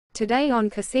Today on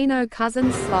Casino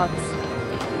Cousins Slots.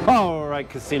 Alright,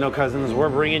 Casino Cousins, we're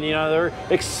bringing you another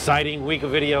exciting week of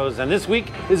videos, and this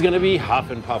week is going to be Huff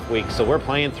and Puff week, so we're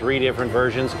playing 3 different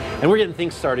versions, and we're getting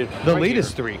things started. The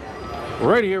latest 3.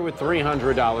 Right here with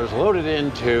 $300 loaded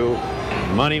into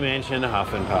Money Mansion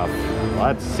Huff and Puff.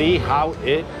 Let's see how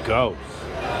it goes.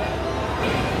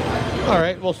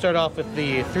 Alright, we'll start off with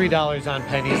the $3 on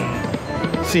pennies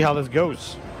and see how this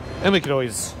goes. And we could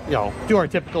always, you know, do our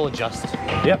typical adjust.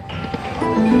 Yep.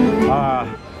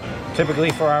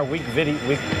 Typically for our week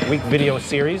video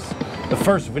series, the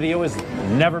first video has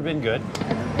never been good.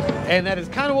 And that is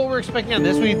kind of what we're expecting on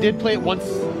this. We did play it once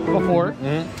before,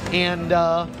 and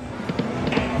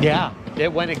yeah,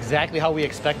 it went exactly how we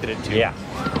expected it to. Yeah.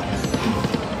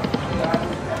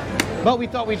 But we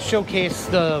thought we'd showcase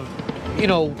the, you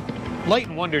know, Light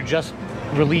and Wonder just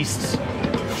released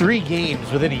 3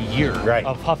 games within a year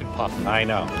of Huff and Puff. I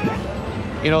know.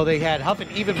 You know, they had Huff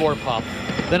and even more Puff.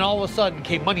 Then all of a sudden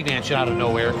came Money Mansion out of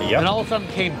nowhere. Yep. And all of a sudden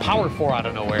came Power 4 out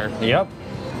of nowhere. Yep.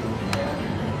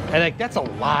 And like that's a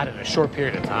lot in a short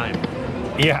period of time.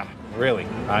 Yeah, really.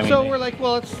 I mean, so we're like,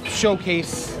 well, let's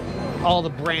showcase all the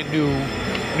brand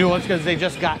new ones because they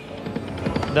just got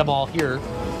them all here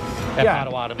at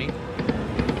Potawatomi.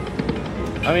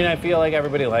 I mean, I feel like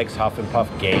everybody likes Huff and Puff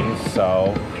games,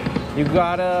 so you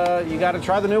gotta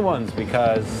try the new ones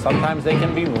because sometimes they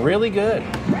can be really good.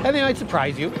 And they might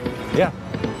surprise you. Yeah.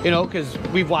 You know, because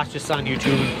we've watched this on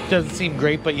YouTube. It doesn't seem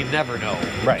great, but you never know.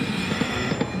 Right.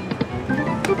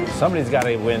 Somebody's got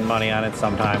to win money on it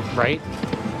sometime. Right?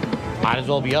 Might as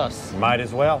well be us. Might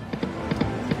as well.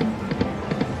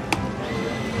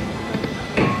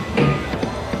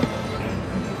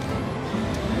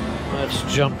 Let's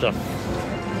jump to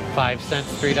 5 cents,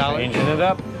 $3. Changing it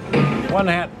up. 1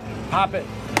 hat. Pop it.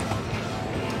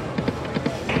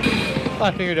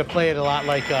 I figured to play it a lot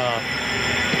like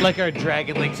our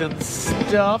Dragon Links and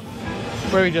stuff,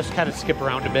 where we just kind of skip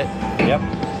around a bit. Yep.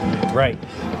 Right.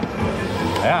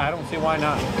 Yeah, I don't see why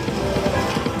not.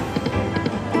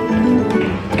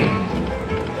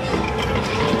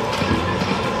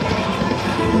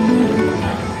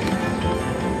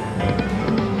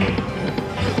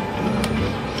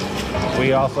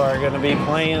 We also are going to be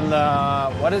playing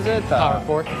the, what is it? Power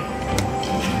 4.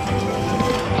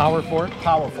 Power 4?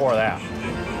 Power 4, that.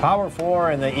 Power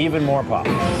 4 and the even more Puff.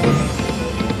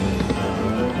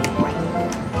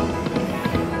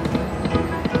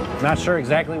 Not sure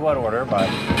exactly what order, but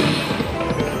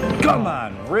come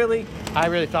on, really? I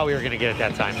really thought we were going to get it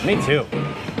that time. Me too.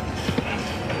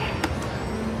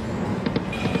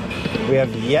 We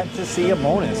have yet to see a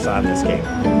bonus on this game.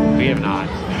 We have not.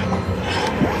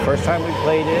 First time we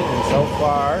played it, and so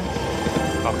far...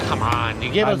 Oh, come on. You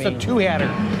gave us a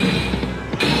 2-hatter.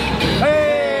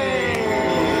 Hey!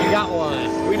 We got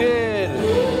one. We did.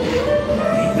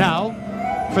 Now,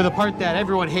 for the part that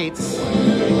everyone hates,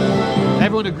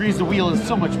 everyone agrees the wheel is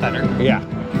so much better. Yeah.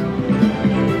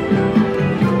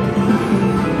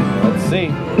 Let's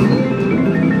see.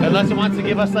 Unless it wants to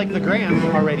give us, like, the grand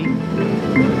already.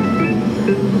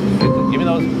 Give me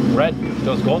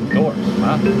those golden doors,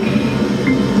 huh?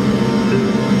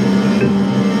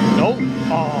 Nope.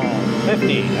 Oh.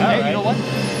 50. Hey, you know what?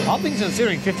 All things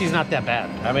considering, 50 is not that bad.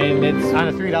 I mean, it's on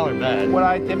a $3 bet. What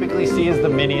I typically see is the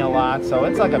mini a lot, so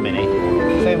it's like a mini.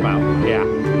 Same amount. Yeah.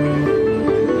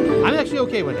 I'm actually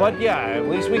okay with that. But yeah, at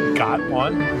least we got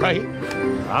one. Right.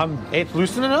 It's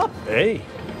loosening up. Hey.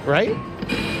 Right?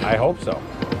 I hope so.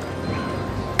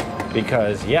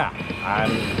 Because, yeah, I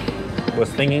was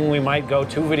thinking we might go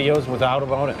 2 videos without a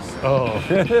bonus. Oh.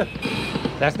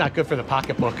 That's not good for the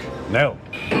pocketbook. No.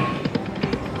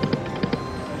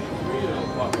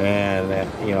 And,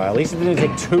 you know, at least it didn't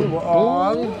take too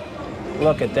long. Ooh.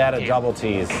 Look at that, a double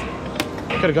tease.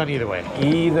 Could have gone either way.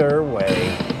 Either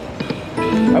way.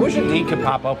 I wish a D could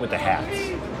pop up with the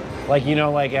hats. Like, you know,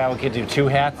 like we could do 2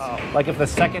 hats. Oh. Like if the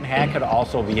second hat could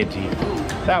also be a D.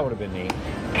 That would have been neat.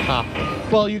 Huh.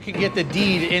 Well, you can get the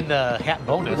deed in the hat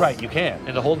bonus. Right, you can.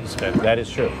 In the hold and spin. That is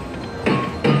true.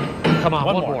 Come on,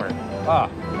 one more. Ah.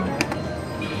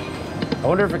 I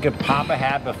wonder if it could pop a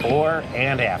hat before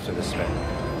and after the spin.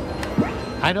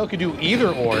 I know it could do either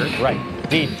or. Right.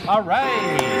 Deed. All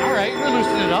right. All right, we're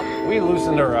loosening it up. We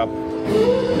loosened her up.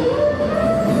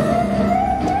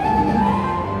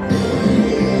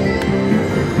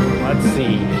 Let's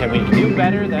see. Can we do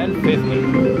better than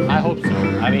 50? I hope so.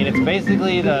 I mean, it's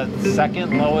basically the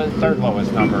third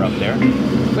lowest number up there.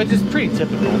 Which is pretty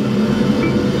typical.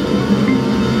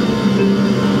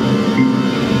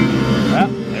 Well,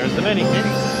 there's the mini.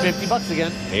 50 bucks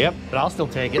again. Yep. But I'll still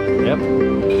take it. Yep.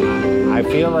 I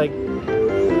feel like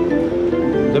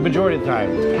The majority of the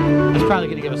time. It's probably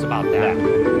going to give us about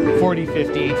that. 40,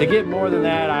 50. To get more than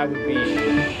that, I would be,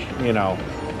 you know,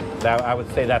 that I would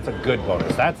say that's a good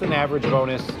bonus. That's an average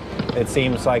bonus, it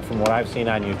seems like, from what I've seen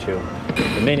on YouTube.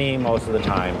 The mini most of the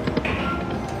time.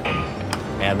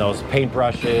 And those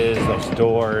paintbrushes, those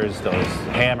doors, those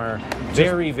hammer,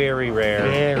 very, very rare.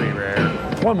 Very rare.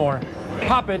 One more.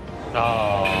 Pop it.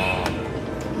 Oh.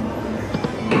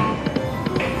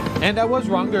 And I was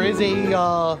wrong. There is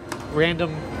a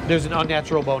there's an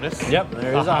unnatural bonus. Yep,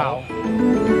 there is a how.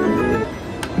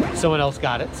 Someone else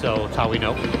got it, so it's how we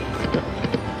know.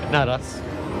 Not us.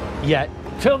 Yet.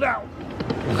 Till now.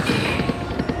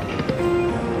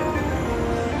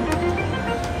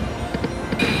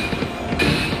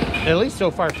 At least so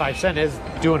far, 5 cent is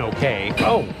doing okay.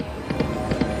 Oh.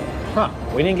 Huh.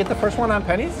 We didn't get the first one on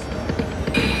pennies?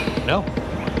 No.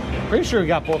 Pretty sure we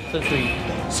got both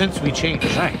since we changed.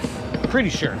 Nice. Pretty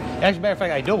sure. As a matter of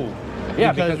fact, I know.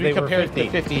 Yeah, because we they were compared 50. the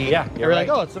 50. Yeah, we you're were right.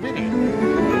 like, oh, it's a mini.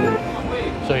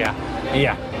 So yeah.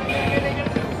 Yeah.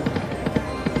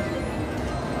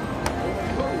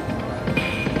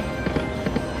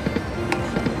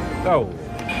 Oh.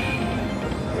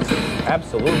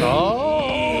 Absolutely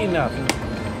nothing.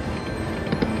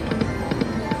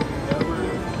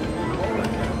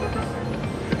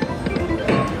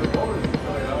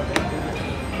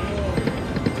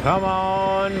 Come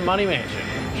on, Money Mansion.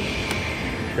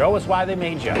 Show us why they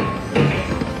made you.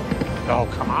 Oh,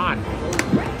 come on.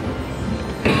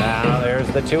 Now there's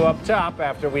the 2 up top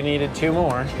after we needed 2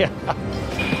 more. Yeah.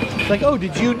 It's like, oh,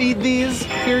 did you need these?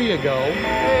 Here you go.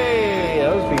 Hey,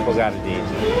 those people got a deed.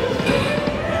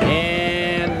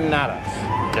 And not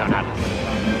us. No, not us.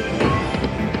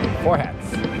 4 hats.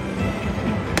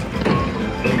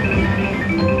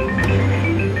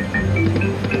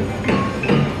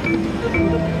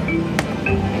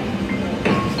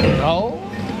 No.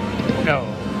 No.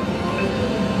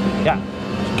 Yeah.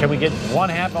 Can we get 1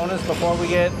 hat bonus before we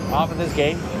get off of this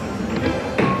game?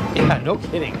 Yeah, no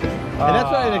kidding. And that's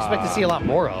what I'd expect to see a lot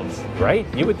more of. Right?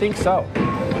 You would think so.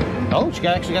 Oh, she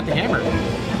actually got the hammer.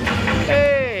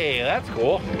 Hey, that's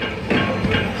cool.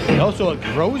 Also, it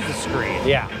grows the screen.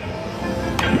 Yeah.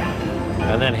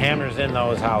 And then hammers in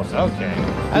those houses. Okay.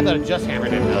 I thought it just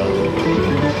hammered in those.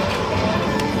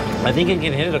 I think it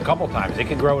can hit it a couple times. It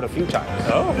can grow it a few times.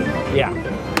 Oh. Yeah.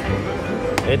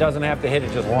 It doesn't have to hit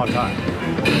it just one time.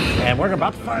 And we're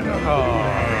about to find out. Oh.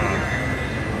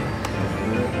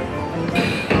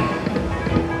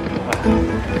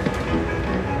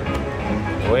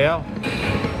 Well,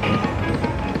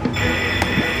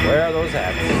 where are those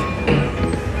hats?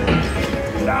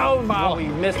 No, Mom, we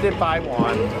missed it by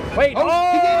 1. Wait,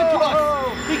 Oh, he gave it to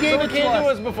us. He gave so it to can't do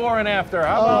us. us before and after.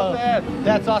 How about that?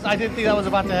 That's awesome. I didn't think that was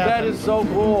about to happen. That is so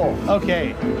cool.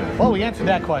 Okay. Well, we answered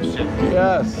that question.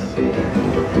 Yes.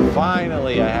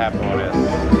 Finally, a hat bonus.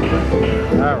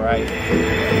 All right.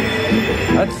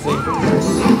 Let's see.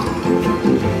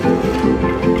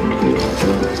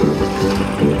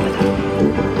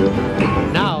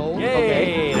 Now, Yay,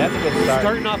 okay. that's a good start.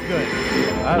 Starting off good.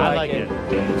 I like it.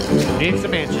 Need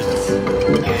some mansions.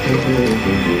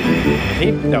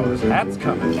 Keep those hats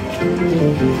coming.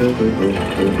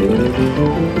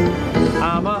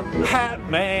 I'm a hat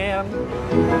man.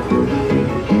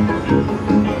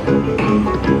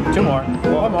 2 more.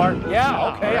 1 more.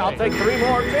 Yeah, okay, I'll take 3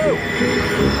 more too.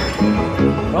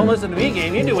 Don't listen to me,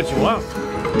 game. You do what you want.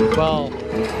 Well,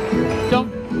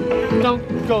 don't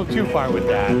go too far with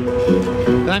that.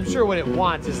 And I'm sure what it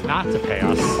wants is not to pay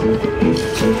us.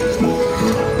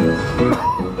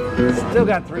 Still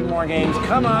got 3 more games.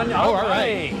 Come on. Oh, all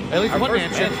right. At least Our 1 first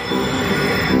mansion.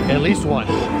 mansion. At least 1.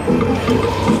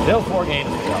 Still 4 games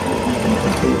to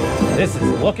go. This is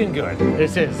looking good.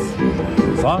 This is.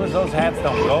 As long as those hats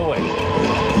don't go away.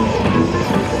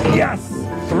 Yes!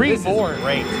 3 this more. Is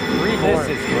great. 3 more.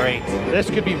 This is great. This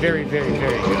could be very, very,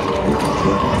 very good.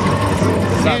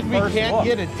 This is And we our first can't look.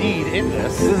 get a deed in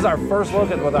this. This is our first look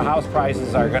at what the house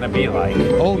prices are going to be like.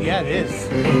 Oh, yeah, it is.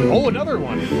 Oh, another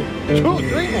one. 2, 3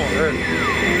 more.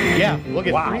 Yeah, we'll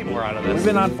get 3 more out of this. We've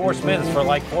been on 4 spins for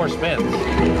like 4 spins.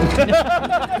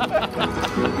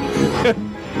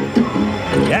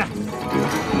 Yeah.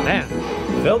 Man.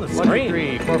 Fill the 1, screen. 2,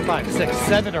 3, 4, 5, 6,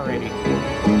 7 already. 8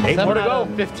 more to 7 out go.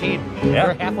 of 15. Yeah.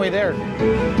 We're halfway there.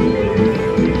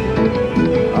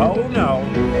 Oh no.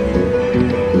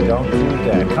 Don't do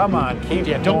that. Come on, keep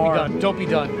Yeah, don't more. be done. Don't be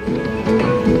done.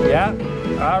 Yeah.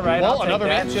 All right. Well, I'll take another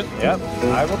that. mansion. Yep.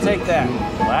 I will take that.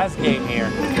 Last game here.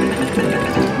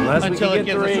 Unless Until we it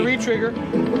can gives get us a 3. retrigger.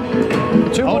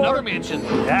 2 Oh, more. another mansion.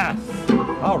 Yes.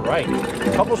 All right.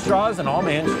 Couple straws and all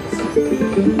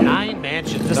mansions. 9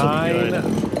 mansions. This will be 9 good.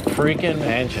 freaking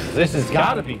mentions. This has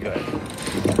got to be good.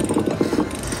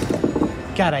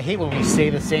 God, I hate when we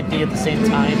say the same thing at the same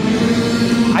time.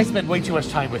 I spend way too much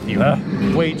time with you.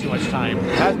 Way too much time.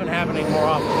 It has been happening more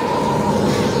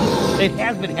often. It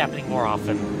has been happening more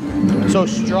often. So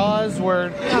straws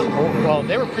were, well,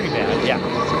 they were pretty bad. Yeah.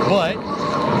 But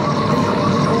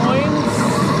coins,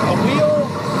 a wheel,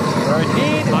 or a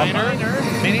deed, minor,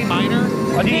 mini, minor,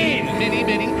 a deed, mini.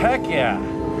 Heck yeah.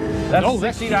 That's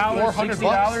 $60, $400.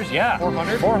 $60. Yeah.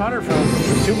 400? 400 for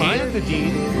 2 minor. And the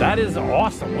deed. That is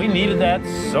awesome. We needed that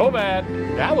so bad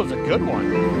That was a good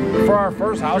one. for our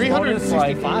first house bonus.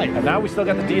 365. And now we still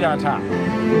got the deed on top.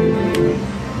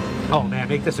 Oh man,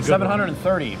 make this a good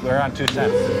 730. We're on 2 cents.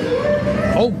 one.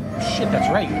 Oh shit, that's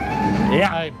right.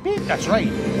 Yeah. That's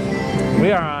right.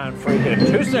 We are on freaking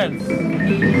 2 cents.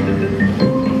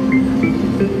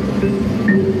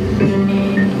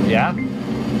 Yeah.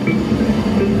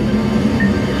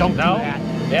 Don't No. do that.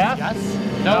 Yeah. Yes.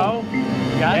 No.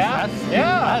 Yes. Yeah. Yes.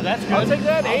 Yeah. That's good. I'll take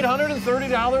that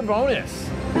 $830 bonus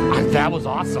That was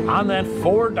awesome. on that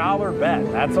 $4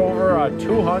 bet. That's over a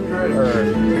 200 or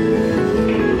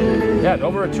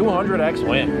over a 200x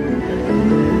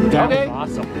win. That Okay.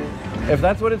 was awesome. If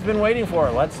that's what it's been waiting for,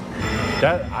 I'm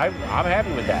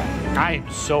happy with that. I am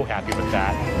so happy with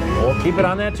that. We'll keep it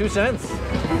on that 2 cents.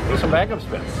 Do some backup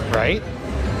spins. Right?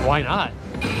 Why not?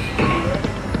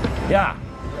 Yeah.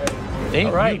 Thank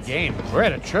All right. you, game. We're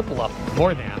at a triple up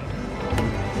more than.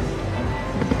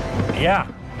 Yeah.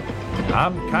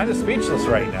 I'm kind of speechless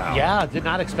right now. Yeah, did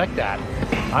not expect that.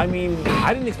 I mean,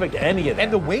 I didn't expect any of that.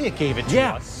 And the way it gave it to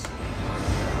Yeah. us.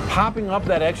 Popping up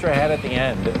that extra head at the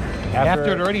end.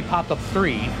 After it already popped up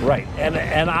 3. Right.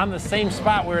 And on the same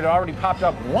spot where it already popped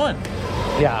up 1.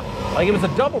 Yeah. Like it was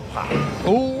a double pop.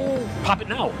 Ooh, pop it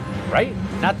now. Right?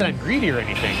 Not that I'm greedy or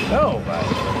anything. No, but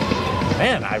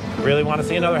man, I really want to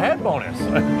see another head bonus.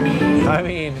 I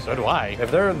mean, So do I. if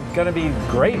they're going to be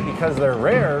great because they're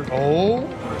rare, Oh.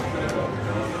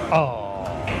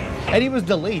 And he was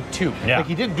delayed too. Yeah. Like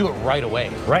he didn't do it right away.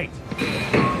 right.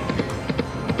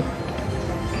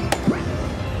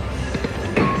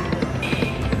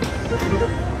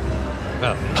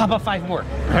 Pop up 5 more.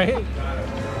 Right?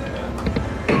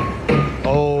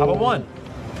 Oh. How about 1?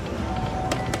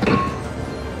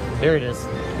 There it is.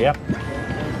 Yep.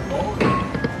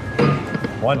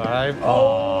 1. 5.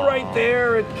 Oh, right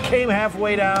there. It came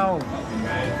halfway down.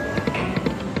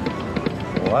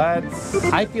 What?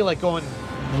 I feel like going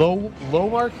low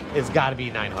mark has got to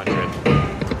be 900.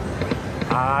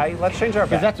 Let's change our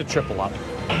Because bet. that's a triple up.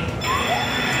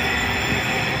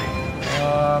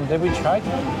 Did we try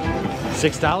that?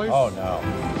 $6? Oh, no.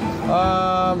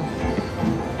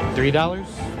 $3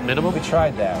 minimum? We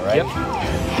tried that, right? Yep.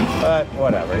 But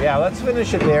whatever. Yeah, let's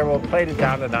finish it there. We'll play it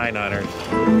down to 900.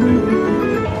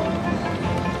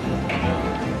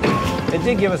 It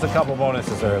did give us a couple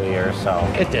bonuses earlier, so.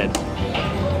 It did.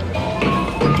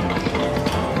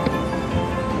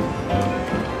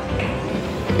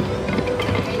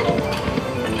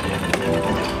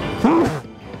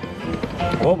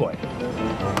 Oh boy.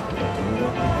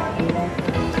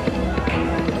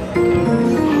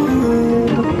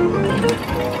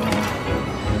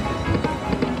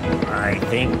 I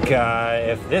think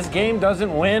if this game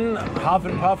doesn't win Huff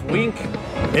and Puff Week,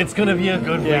 it's going to be a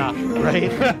good week.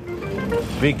 Right?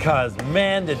 Because,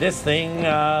 man, did this thing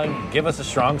give us a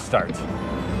strong start.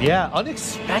 Yeah,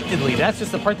 unexpectedly. That's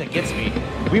just the part that gets me.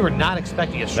 We were not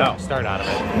expecting a strong No. start out of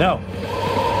it. No.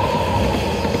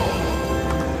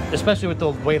 Especially with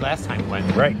the way last time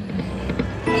went. Right.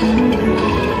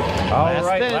 All Last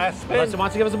right, spin. last spin. Unless it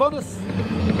wants to give us a bonus.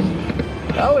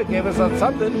 Oh, it gave us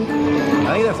something.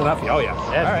 I think that's enough. Oh, yeah.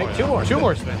 All right, more. 2 more. Two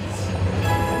more spins.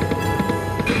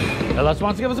 Unless it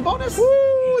wants to give us a bonus.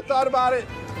 Woo! Thought about it.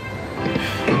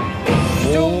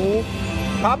 Two.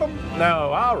 Pop them?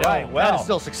 No. All right. No, well, that is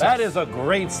still success. That is a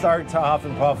great start to Huff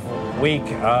and Puff Week.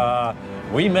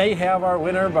 We may have our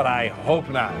winner, but I hope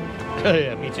not.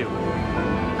 Yeah, me too.